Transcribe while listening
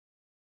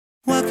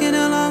Walking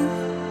along,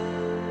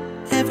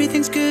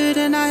 everything's good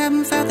and I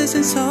haven't felt this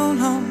in so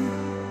long.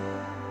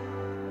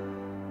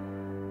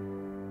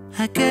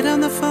 I get on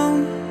the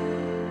phone,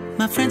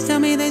 my friends tell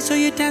me they saw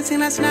you dancing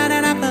last night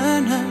at our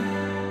burner.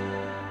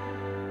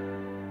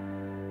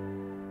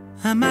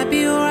 I might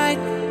be alright,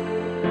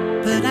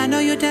 but I know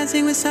you're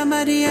dancing with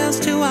somebody else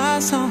to our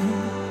song.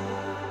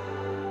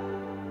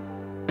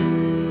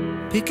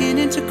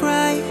 Beginning to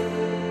cry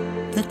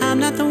that I'm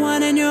not the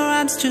one and your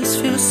arms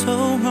just feel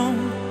so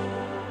wrong.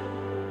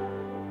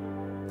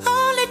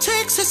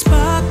 Takes a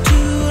spark